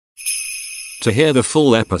To hear the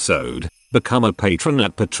full episode, become a patron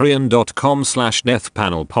at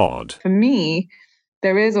patreon.com/deathpanelpod. For me,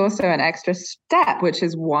 there is also an extra step, which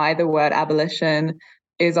is why the word abolition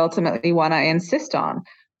is ultimately one I insist on,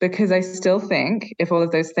 because I still think if all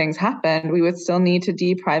of those things happened, we would still need to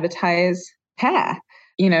deprivatize care.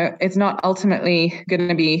 It's not ultimately going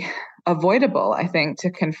to be avoidable, I think,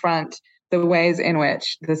 to confront the ways in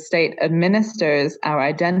which the state administers our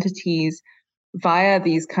identities via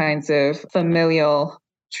these kinds of familial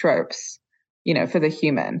tropes, for the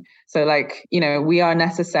human. So we are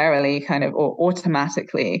necessarily kind of, or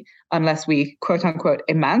automatically, unless we quote unquote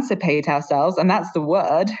emancipate ourselves, and that's the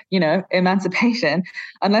word, emancipation,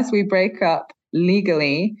 unless we break up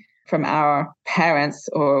legally from our parents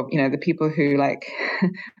or, the people who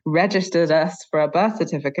registered us for a birth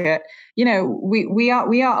certificate, we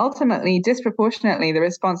are ultimately disproportionately the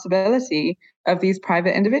responsibility of these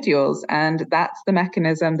private individuals. And that's the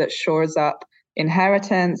mechanism that shores up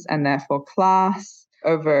inheritance and therefore class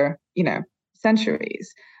over,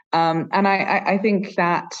 centuries. And I think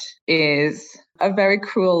that is a very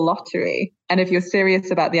cruel lottery. And if you're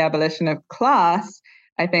serious about the abolition of class,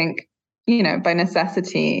 I think, by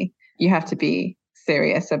necessity, you have to be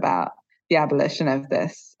serious about the abolition of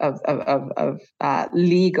this, of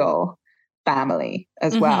legal family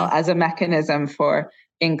as well, as a mechanism for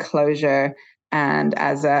enclosure and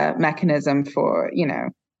as a mechanism for,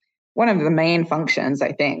 one of the main functions,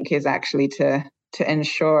 I think, is actually to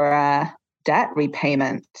ensure debt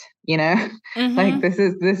repayment. This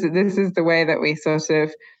is the way that we sort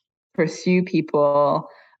of pursue people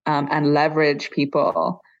and leverage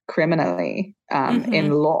people criminally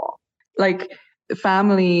in law.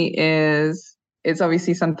 Family is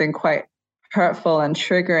obviously something quite hurtful and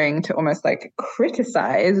triggering to almost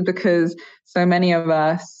criticize, because so many of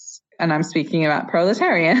us, and I'm speaking about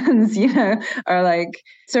proletarians, are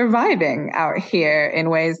surviving out here in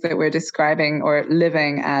ways that we're describing or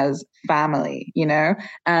living as family,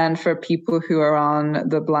 and for people who are on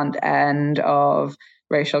the blunt end of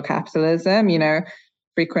racial capitalism,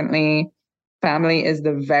 frequently family is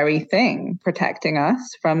the very thing protecting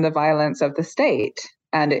us from the violence of the state,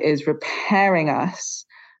 and it is repairing us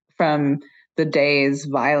from the day's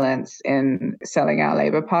violence in selling our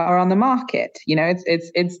labor power on the market.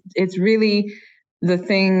 It's really the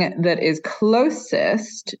thing that is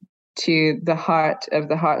closest to the heart of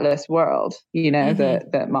the heartless world,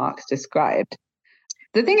 that Marx described.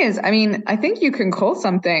 The thing is, I think you can call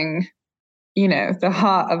something, the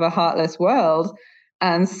heart of a heartless world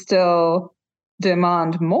and still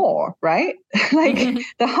demand more, right? The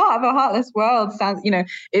heart of a heartless world sounds,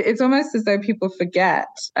 it's almost as though people forget.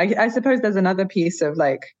 I suppose there's another piece of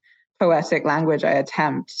poetic language I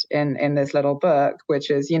attempt in this little book, which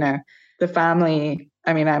is, the family.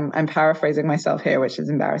 I'm paraphrasing myself here, which is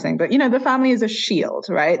embarrassing, but the family is a shield,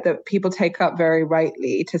 right? That people take up very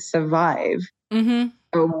rightly to survive a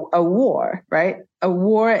war, right? A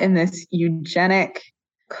war in this eugenic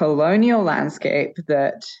colonial landscape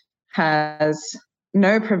that has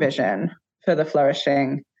no provision for the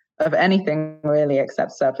flourishing of anything really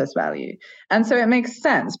except surplus value. And so it makes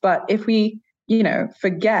sense. But if we,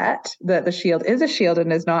 forget that the shield is a shield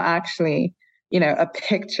and is not actually, a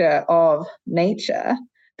picture of nature,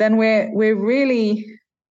 then we're really,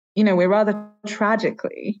 we're rather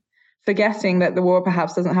tragically forgetting that the war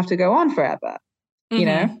perhaps doesn't have to go on forever,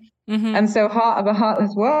 And so heart of a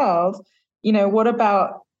heartless world, what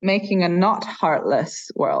about making a not heartless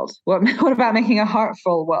world? What about making a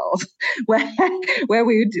heartful world where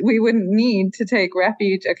we wouldn't need to take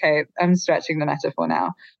refuge? Okay, I'm stretching the metaphor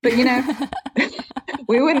now, but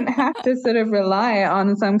we wouldn't have to sort of rely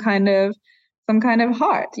on some kind of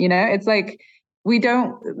heart. It's we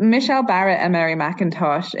don't. Michelle Barrett and Mary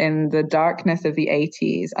McIntosh in the darkness of the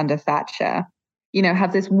 80s under Thatcher,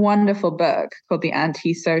 have this wonderful book called The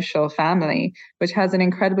Antisocial Family, which has an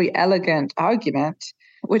incredibly elegant argument,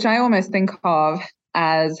 which I almost think of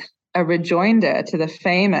as a rejoinder to the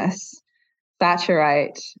famous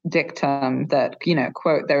Thatcherite dictum that,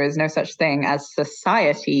 quote, there is no such thing as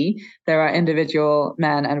society. There are individual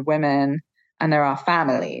men and women, and there are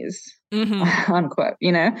families, unquote,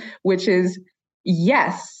 which is,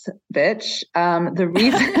 yes, bitch. The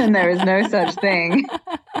reason there is no such thing,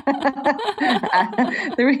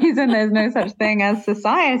 the reason there's no such thing as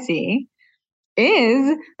society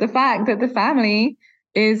is the fact that the family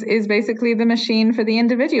is basically the machine for the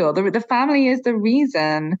individual. The family is the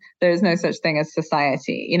reason there is no such thing as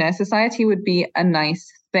society. Society would be a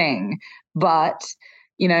nice thing, but,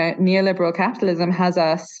 neoliberal capitalism has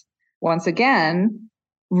us once again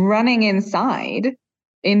running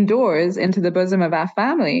indoors into the bosom of our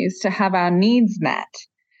families to have our needs met,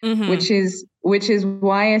 which is which is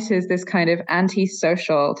why it is this kind of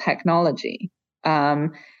antisocial technology.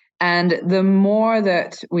 And the more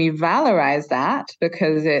that we valorize that,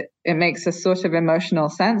 because it makes a sort of emotional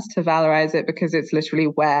sense to valorize it, because it's literally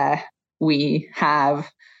where we have,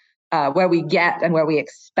 where we get and where we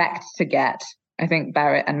expect to get. I think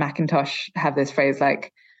Barrett and McIntosh have this phrase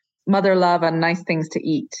like mother love and nice things to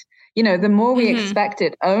eat. The more we expect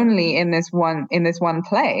it only in this one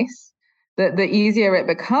place, the easier it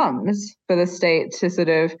becomes for the state to sort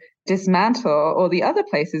of dismantle all the other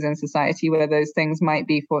places in society where those things might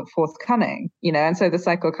be forthcoming, and so the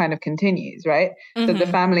cycle kind of continues, right? So the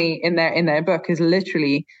family in their book is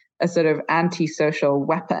literally a sort of antisocial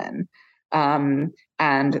weapon, and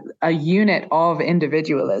a unit of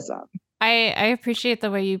individualism. I appreciate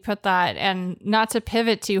the way you put that, and not to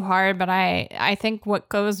pivot too hard, but I think what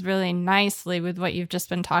goes really nicely with what you've just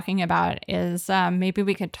been talking about is maybe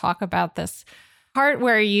we could talk about this part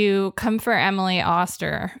where you come for Emily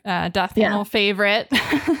Oster, Death Panel favorite.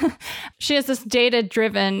 She has this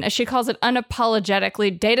data-driven, she calls it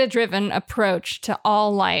unapologetically data-driven approach to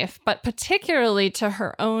all life, but particularly to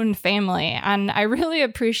her own family. And I really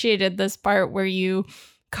appreciated this part where you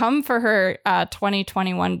come for her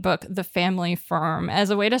 2021 book, The Family Firm, as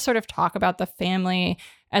a way to sort of talk about the family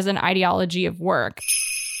as an ideology of work.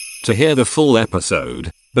 To hear the full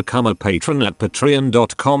episode, become a patron at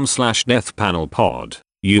patreon.com/deathpanelpod.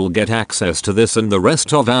 You'll get access to this and the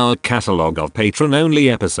rest of our catalog of patron-only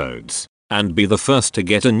episodes, and be the first to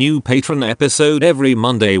get a new patron episode every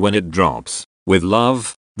Monday when it drops. With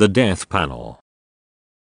love, The Death Panel.